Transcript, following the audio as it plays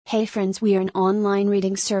Hey friends, we are an online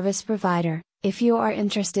reading service provider. If you are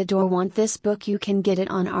interested or want this book, you can get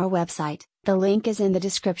it on our website. The link is in the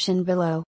description below.